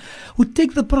Medina would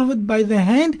take the Prophet by the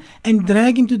hand and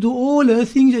drag him to do all her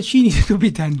things that she needed to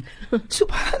be done.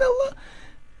 Subhanallah.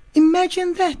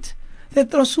 Imagine that. That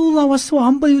Rasulullah was so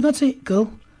humble. He would not say,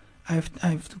 girl, I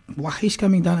have to, Wahy is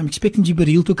coming down. I'm expecting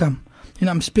Jibreel to come.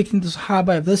 I'm expecting the Sahaba.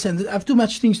 I have this and this. I have too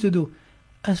much things to do.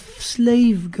 A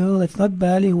slave girl that's not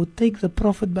Bali would take the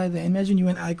Prophet by the hand. Imagine you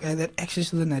and I had that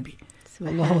access to the Nabi.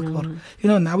 Allahu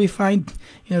Akbar. Now we find,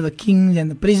 the kings and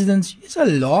the presidents. It's a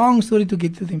long story to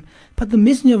get to them. But the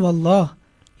Messenger of Allah,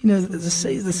 the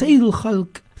Sayyidul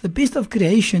Khalq, the best of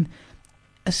creation,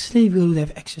 a slave girl would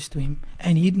have access to him.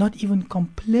 And he'd not even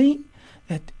complain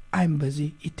that I'm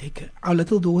busy, you take her. Our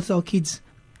little daughters, our kids,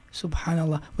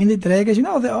 subhanallah, when they drag us,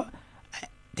 they are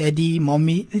daddy,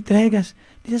 mommy, they drag us.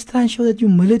 They just try and show that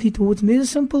humility towards them. There's a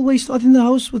simple way, start in the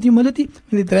house with humility.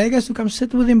 When they drag us to come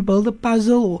sit with them, build a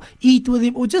puzzle, or eat with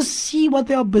them, or just see what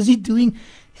they are busy doing.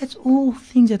 That's all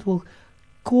things that will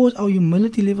cause our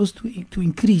humility levels to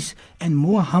increase, and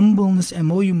more humbleness and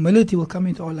more humility will come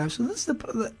into our lives. So that's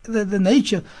the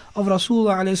nature of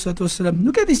Rasulullah ﷺ.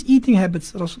 Look at his eating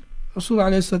habits.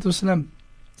 Rasulullah ﷺ.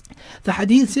 The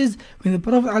hadith says when the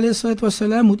Prophet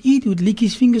ﷺ would eat, he would lick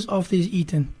his fingers after he's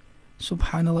eaten.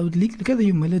 Subhanallah, would look at the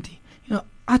humility.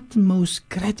 Utmost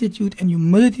gratitude and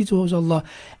humility towards Allah.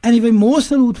 And if a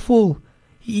morsel would fall,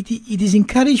 it is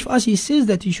encouraged for us. He says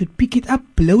that you should pick it up,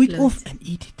 blow it off, and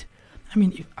eat it.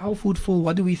 If our food fall,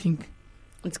 what do we think?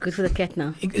 It's good for the cat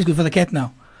now. It's good for the cat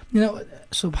now.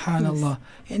 Subhanallah.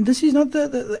 Yes. And this is not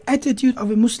the attitude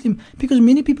of a Muslim, because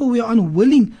many people, we are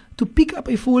unwilling to pick up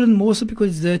a fallen morsel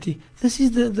because it's dirty. This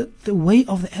is the way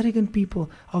of the arrogant people,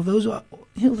 of those who are,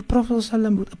 the Prophet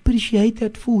ﷺ would appreciate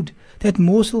that food, that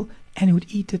morsel, and he would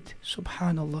eat it,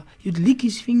 subhanallah. He'd lick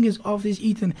his fingers after he's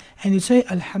eaten, and he'd say,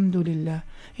 Alhamdulillah.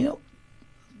 You know,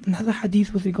 another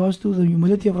hadith with regards to the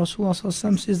humility of Rasulullah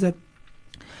sallallahu says that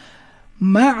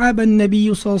ما عاب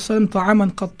النبي صلى الله عليه وسلم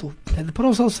طعاما قط. That the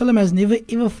Prophet sallallahu alaihi wasallam has never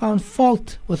ever found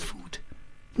fault with food.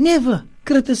 Never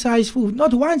criticized food,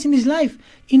 not once in his life.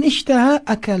 إن اشتهى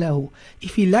أكله.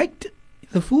 If he liked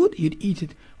the food, he'd eat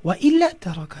it. وإلا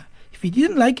تركه. If he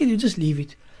didn't like it, he'd just leave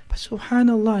it. But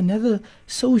subhanallah, another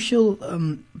social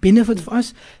benefit for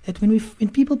us, that when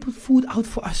people put food out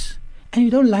for us and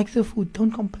you don't like the food,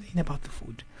 don't complain about the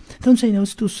food. Don't say, no,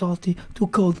 it's too salty, too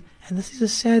cold. And this is a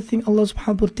sad thing. Allah subhanahu wa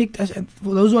ta'ala protect us. And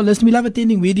for those who are listening, we love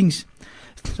attending weddings.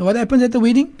 So what happens at the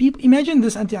wedding? People, imagine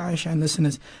this, Auntie Aisha and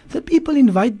listeners. The people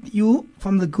invite you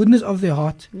from the goodness of their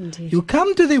heart. Indeed. You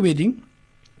come to their wedding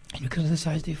and you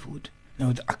criticize their food.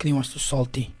 No, the akli was too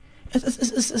salty.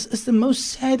 It's the most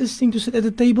saddest thing to sit at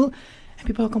the table and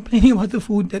people are complaining about the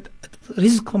food, that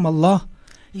rizq from Allah.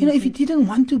 You know, if you didn't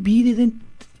want to be there, then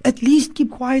at least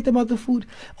keep quiet about the food.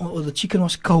 Or the chicken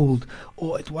was cold,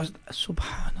 or it was,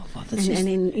 subhanallah. That's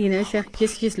and you know, Sheikh,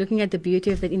 just looking at the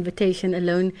beauty of that invitation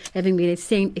alone, having been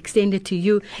extended to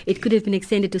you, it could have been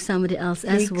extended to somebody else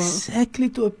as well. Exactly,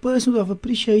 to a person who have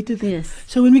appreciated it. Yes.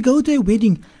 So when we go to a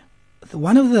wedding,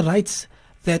 one of the rights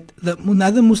that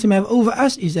another Muslim have over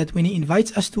us is that when he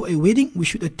invites us to a wedding, we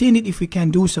should attend it if we can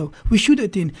do so. We should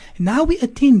attend. Now we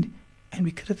attend and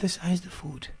we criticize the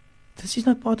food. This is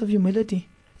not part of humility.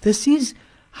 This is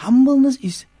humbleness.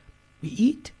 Is we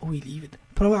eat or we leave it.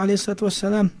 Prophet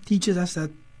ﷺ teaches us that,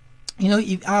 you know,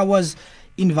 if I was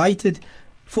invited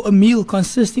for a meal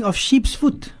consisting of sheep's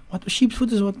foot. What sheep's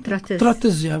foot is? What?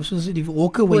 Trotters, yeah. So the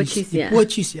walkaways.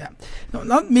 Poaches, yeah. No,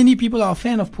 not many people are a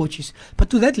fan of poaches. But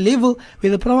to that level,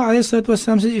 where the Prophet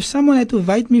ﷺ says, if someone had to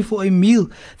invite me for a meal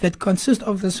that consists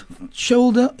of this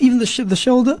shoulder, even the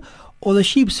shoulder, or the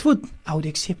sheep's foot, I would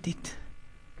accept it.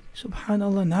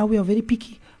 Subhanallah, now we are very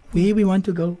picky. Where we want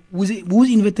to go, whose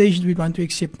invitation we want to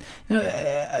accept. You know,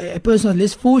 a person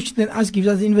less fortunate than us gives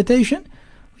us the invitation,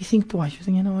 we think twice. We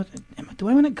think, you know what, do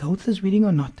I want to go to this wedding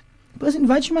or not? The person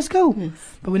invites, you must go. Yes.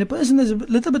 But when a person is a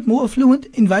little bit more affluent,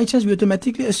 invites us, we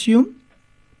automatically assume,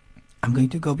 I'm going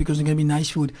to go because there's going to be nice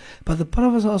food. But the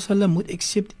Prophet ﷺ would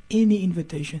accept any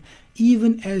invitation,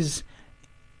 even as,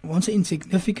 I won't say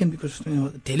insignificant, because, you know,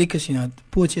 delicacy, you know,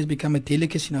 poetry has become a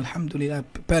delicacy, you know, alhamdulillah,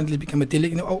 apparently it's become a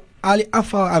delicacy. You know, Ali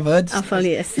Afal, I've heard. Afal,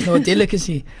 yes. You know,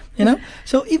 delicacy, you know.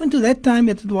 So even to that time,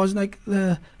 it was like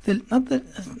not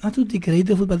to degrade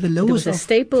the food, but the lowest. It was a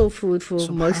staple food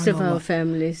for most of our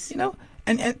families. You know,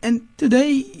 and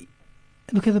today,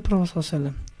 look at the Prophet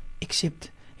ﷺ.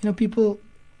 Except, you know, people,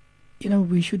 you know,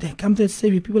 we should come to that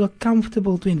stage where people are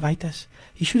comfortable to invite us.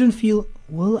 You shouldn't feel,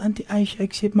 will Auntie Aisha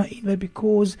accept my invite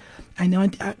because I know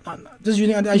just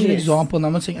using Auntie Aisha as an example. And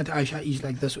I'm not saying Auntie Aisha is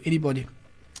like this or anybody.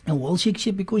 And will she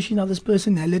accept because she knows this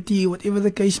personality, whatever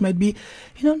the case might be?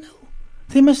 You know, no.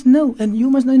 They must know, and you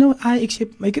must know, no, I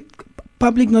accept, make it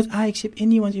public, not I accept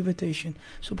anyone's invitation.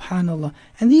 Subhanallah.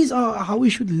 And these are how we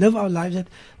should live our lives, that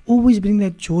always bring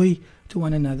that joy to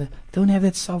one another. Don't have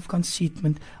that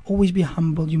self-conceitment. Always be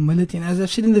humble, humility. And as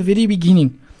I've said in the very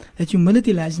beginning, that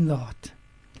humility lies in the heart.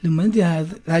 Humility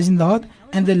lies in the heart,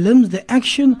 and the limbs, the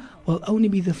action, will only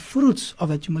be the fruits of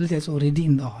that humility that's already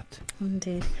in the heart.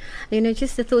 Indeed. You know,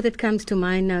 just the thought that comes to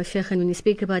mind now, Sheikh, and when you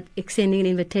speak about extending an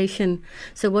invitation,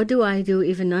 so what do I do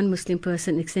if a non-Muslim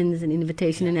person extends an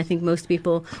invitation? And I think most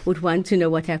people would want to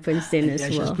know what happens then as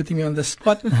well. She's putting me on the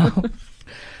spot now.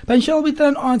 But inshallah, we try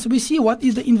and answer. We see what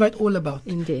is the invite all about.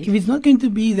 Indeed. If it's not going to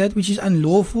be that which is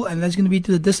unlawful, and that's going to be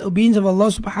to the disobedience of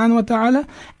Allah subhanahu wa ta'ala,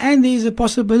 and there is a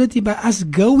possibility by us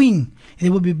going,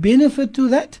 there will be benefit to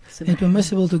that, and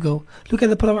permissible to go. Look at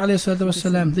the Prophet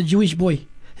ﷺ, the Jewish boy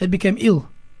that became ill.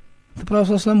 The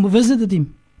Prophet ﷺ visited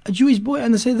him, a Jewish boy,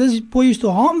 and they say this boy used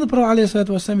to harm the Prophet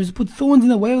ﷺ, used to put thorns in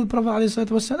the way of the Prophet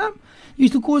ﷺ. He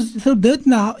used to throw dirt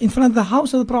in front of the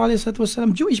house of the Prophet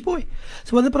ﷺ, Jewish boy.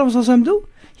 So what did the Prophet ﷺ do?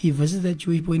 He visited that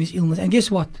Jewish boy in his illness, and guess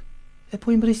what? That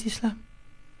boy embraced Islam.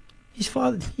 His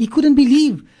father, he couldn't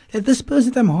believe that this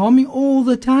person that I'm harming all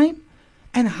the time.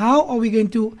 And how are we going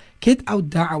to get our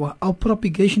da'wah, our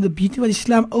propagation, the beauty of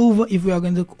Islam over, if we are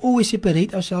going to always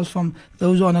separate ourselves from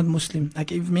those who are not Muslim?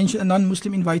 Like you've mentioned, a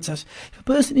non-Muslim invites us. If a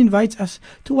person invites us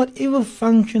to whatever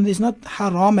function, there's not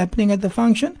haram happening at the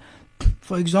function.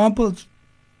 For example,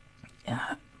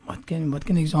 what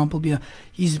can example be?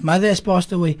 His mother has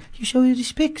passed away. You show your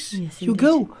respects. Yes, you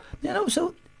go. You know,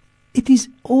 so it is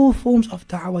all forms of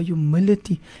da'wah,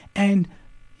 humility, and,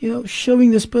 you know,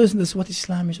 showing this person this is what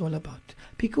Islam is all about.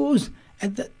 Because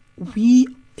it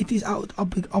is our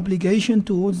obligation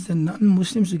towards the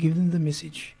non-Muslims to give them the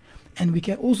message. And we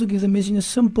can also give the message in a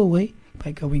simple way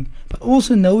by going, but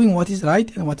also knowing what is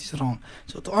right and what is wrong.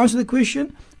 So to answer the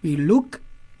question, we look,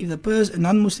 if a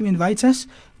non-Muslim invites us,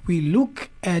 we look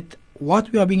at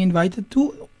what we are being invited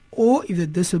to, or if the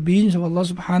disobedience of Allah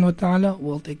subhanahu wa ta'ala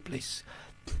will take place.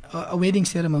 A wedding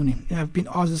ceremony. I've been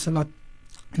asked this a lot.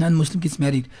 Non-Muslim gets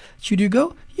married. Should you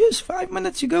go? Yes, 5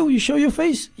 minutes you go. You show your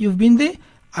face. You've been there.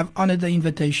 I've honored the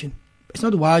invitation. It's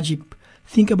not wajib.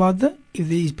 Think about if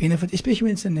there is benefit, especially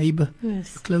when it's a neighbor,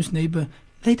 Yes. a close neighbor.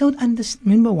 They don't understand.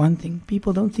 Remember one thing,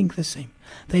 people don't think the same.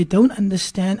 They don't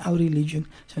understand our religion.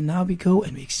 So now we go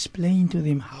and we explain to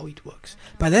them how it works.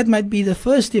 But that might be the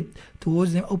first step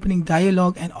towards them opening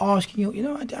dialogue and asking you,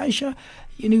 Auntie Aisha,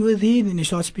 you were there, and you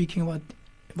start speaking about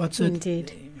what's it.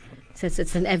 Indeed. So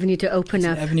it's an avenue to open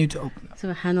up. An avenue to open up.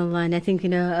 Subhanallah. And I think,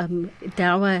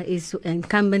 da'wah is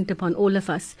incumbent upon all of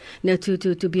us,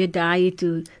 to be a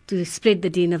da'i, to spread the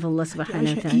deen of Allah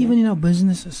subhanahu wa ta'ala. Even in our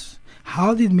businesses.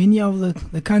 How did many of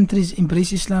the countries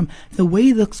embrace Islam? The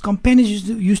way the companions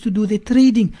used to do their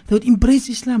trading, they would embrace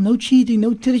Islam. No cheating,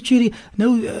 no treachery,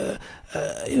 no,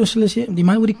 die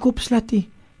man oor die kop slat nie.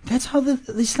 That's how the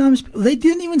Islam, they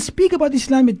didn't even speak about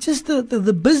Islam. It's just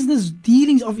the business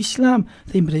dealings of Islam.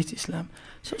 They embraced Islam.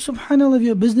 So subhanAllah, if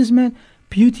you're a businessman,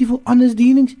 beautiful, honest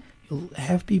dealings, you'll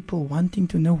have people wanting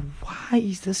to know, why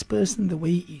is this person the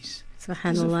way he is?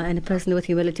 Subhanallah, and a person with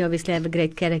humility obviously have a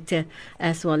great character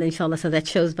as well, inshallah. So that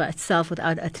shows by itself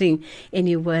without uttering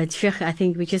any words. Sheikh, I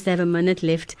think we just have a minute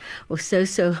left or so.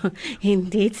 So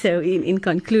indeed, so in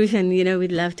conclusion,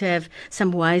 we'd love to have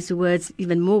some wise words,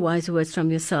 even more wise words from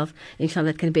yourself,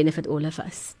 inshallah, that can benefit all of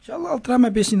us. Inshallah, I'll try my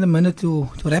best in the minute to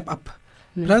wrap up.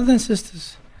 Brothers and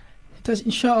sisters, let us,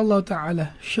 inshallah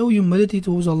ta'ala, show humility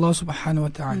towards Allah subhanahu wa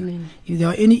ta'ala. Amen. If there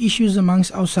are any issues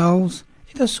amongst ourselves,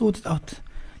 let us sort it out.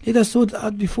 Let us sort it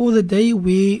out before the day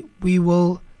where we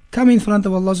will come in front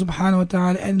of Allah subhanahu wa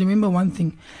ta'ala. And remember one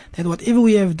thing, that whatever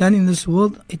we have done in this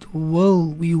world,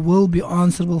 we will be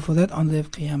answerable for that on the day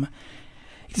of Qiyamah.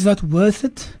 It is not worth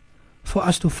it for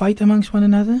us to fight amongst one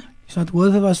another. It's not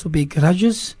worth it for us to be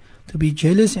grudges, to be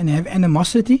jealous and have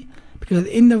animosity, because at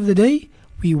the end of the day,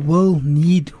 we will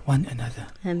need one another.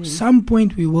 Amen. At some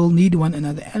point we will need one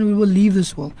another, and we will leave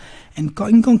this world. And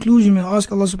in conclusion, we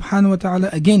ask Allah subhanahu wa ta'ala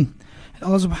again,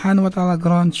 Allah subhanahu wa ta'ala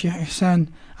grant Sheikh Ihsan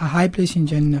a high place in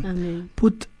Jannah. Amen.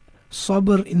 Put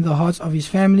sabr in the hearts of his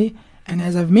family, and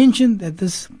as I've mentioned, that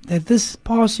this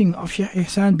passing of Sheikh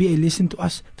Ihsan be a lesson to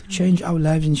us to change our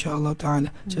lives, inshaAllah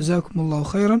ta'ala. Jazakumullahu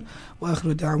khairan wa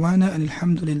akhiru da'wana and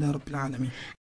alhamdulillah rabbil alameen.